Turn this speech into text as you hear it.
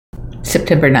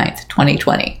September 9th,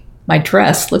 2020. My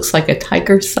dress looks like a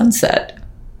tiger sunset.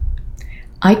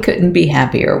 I couldn't be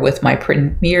happier with my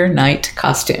premiere night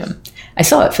costume. I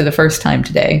saw it for the first time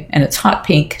today, and it's hot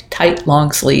pink, tight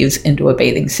long sleeves into a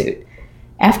bathing suit.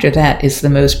 After that is the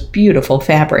most beautiful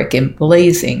fabric in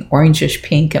blazing orangish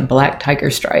pink and black tiger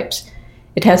stripes.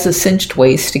 It has a cinched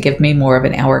waist to give me more of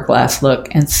an hourglass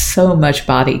look, and so much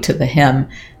body to the hem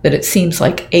that it seems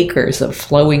like acres of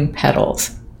flowing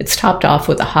petals. It's topped off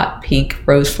with a hot pink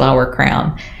rose flower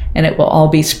crown, and it will all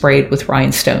be sprayed with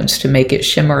rhinestones to make it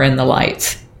shimmer in the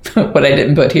lights. What I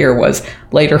didn't put here was,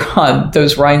 later on,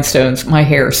 those rhinestones, my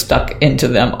hair stuck into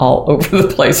them all over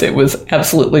the place. It was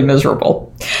absolutely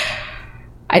miserable.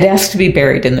 I'd ask to be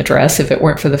buried in the dress if it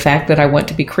weren't for the fact that I want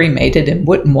to be cremated and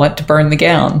wouldn't want to burn the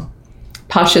gown.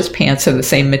 Pasha's pants are the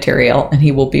same material, and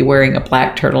he will be wearing a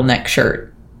black turtleneck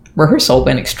shirt. Rehearsal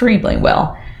went extremely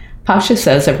well. Pasha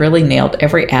says I've really nailed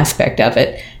every aspect of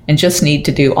it and just need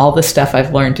to do all the stuff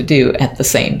I've learned to do at the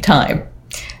same time.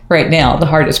 Right now, the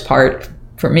hardest part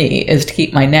for me is to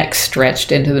keep my neck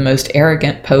stretched into the most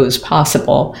arrogant pose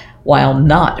possible while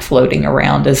not floating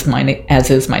around as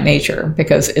is my nature,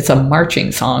 because it's a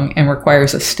marching song and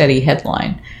requires a steady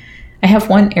headline. I have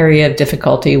one area of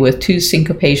difficulty with 2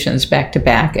 syncopations back to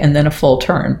back and then a full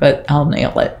turn, but I'll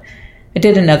nail it. I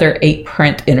did another 8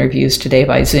 print interviews today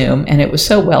by Zoom, and it was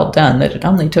so well done that it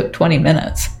only took 20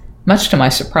 minutes. Much to my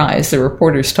surprise, the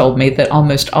reporters told me that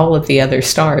almost all of the other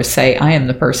stars say I am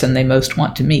the person they most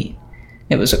want to meet.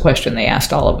 It was a question they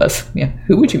asked all of us.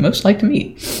 Who would you most like to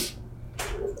meet?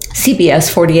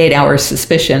 CBS 48 Hours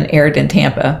Suspicion aired in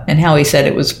Tampa, and Howie said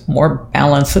it was more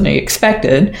balanced than he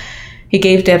expected. He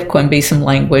gave Deb Quimby some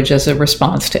language as a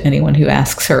response to anyone who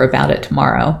asks her about it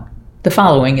tomorrow. The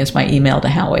following is my email to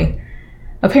Howie.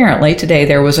 Apparently, today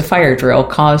there was a fire drill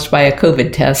caused by a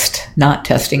COVID test not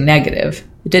testing negative.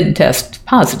 It didn't test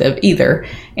positive either,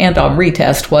 and on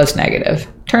retest was negative.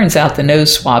 Turns out the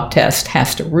nose swab test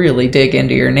has to really dig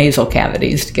into your nasal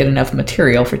cavities to get enough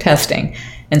material for testing,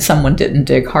 and someone didn't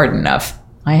dig hard enough.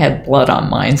 I had blood on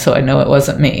mine, so I know it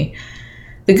wasn't me.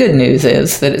 The good news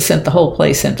is that it sent the whole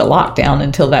place into lockdown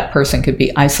until that person could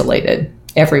be isolated.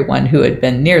 Everyone who had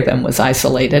been near them was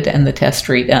isolated and the test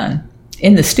redone.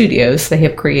 In the studios, they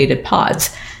have created pods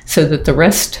so that the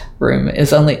restroom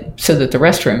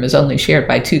is only shared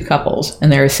by 2 couples,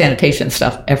 and there is sanitation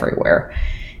stuff everywhere.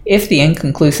 If the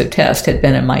inconclusive test had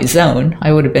been in my zone,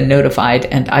 I would have been notified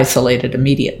and isolated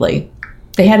immediately.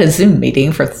 They had a Zoom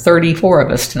meeting for 34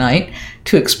 of us tonight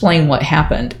to explain what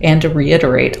happened and to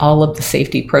reiterate all of the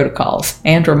safety protocols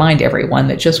and remind everyone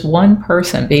that just one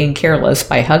person being careless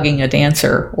by hugging a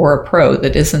dancer or a pro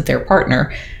that isn't their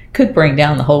partner could bring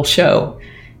down the whole show.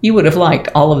 You would have liked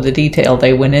all of the detail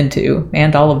they went into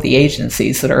and all of the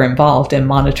agencies that are involved in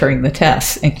monitoring the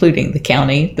tests, including the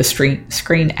county, the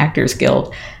Screen Actors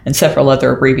Guild, and several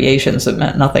other abbreviations that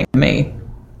meant nothing to me.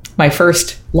 My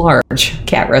first large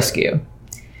cat rescue.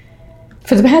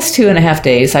 For the past 2.5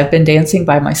 days, I've been dancing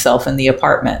by myself in the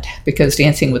apartment because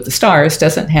Dancing with the Stars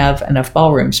doesn't have enough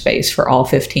ballroom space for all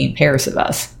 15 pairs of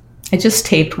us. I just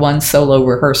taped one solo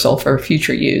rehearsal for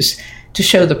future use to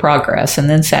show the progress and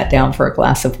then sat down for a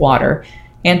glass of water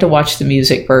and to watch the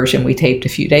music version we taped a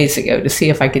few days ago to see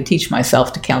if I could teach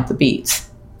myself to count the beats.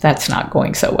 That's not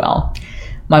going so well.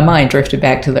 My mind drifted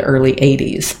back to the early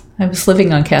 80s. I was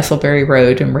living on Castleberry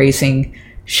Road and raising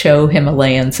show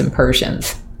Himalayans and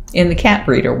Persians. In the cat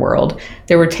breeder world,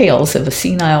 there were tales of a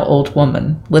senile old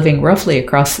woman living roughly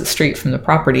across the street from the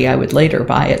property I would later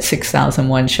buy at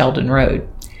 6001 Sheldon Road.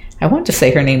 I want to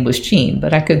say her name was Jean,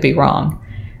 but I could be wrong.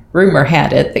 Rumor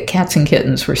had it that cats and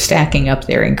kittens were stacking up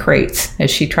there in crates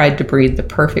as she tried to breed the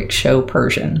perfect show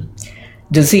Persian.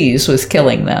 Disease was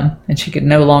killing them, and she could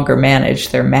no longer manage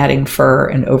their matting fur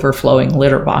and overflowing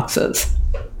litter boxes.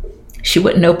 She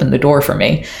wouldn't open the door for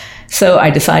me, so I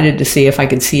decided to see if I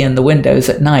could see in the windows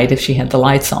at night if she had the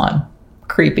lights on.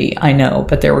 Creepy, I know,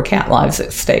 but there were cat lives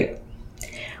at stake.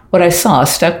 What I saw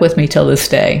stuck with me till this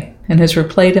day, and has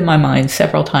replayed in my mind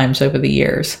several times over the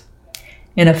years.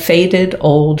 In a faded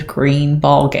old green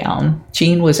ball gown,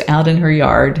 Jean was out in her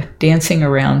yard, dancing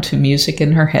around to music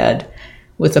in her head,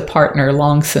 with a partner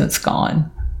long since gone.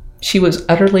 She was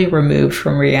utterly removed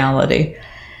from reality,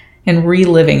 and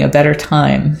reliving a better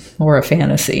time or a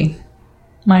fantasy.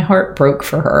 My heart broke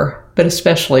for her, but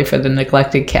especially for the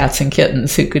neglected cats and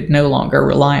kittens who could no longer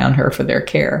rely on her for their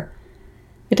care.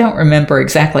 I don't remember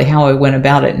exactly how I went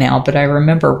about it now, but I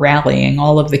remember rallying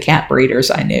all of the cat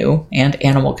breeders I knew, and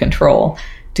animal control,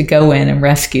 to go in and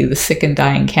rescue the sick and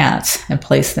dying cats and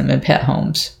place them in pet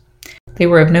homes. They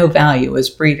were of no value as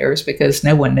breeders because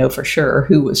no one knew for sure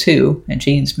who was who, and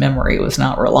Jean's memory was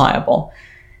not reliable.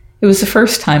 It was the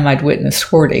first time I'd witnessed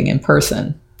hoarding in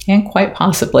person, and quite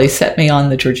possibly set me on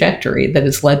the trajectory that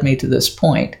has led me to this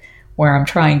point, where I'm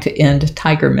trying to end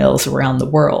tiger mills around the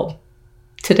world.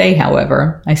 Today,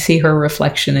 however, I see her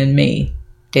reflection in me,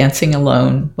 dancing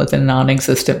alone with a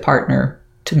non-existent partner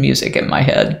to music in my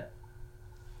head.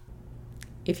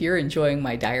 If you're enjoying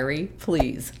my diary,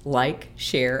 please like,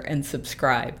 share, and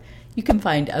subscribe. You can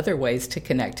find other ways to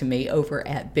connect to me over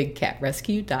at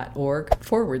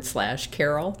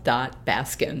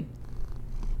bigcatrescue.org/Carole.Baskin.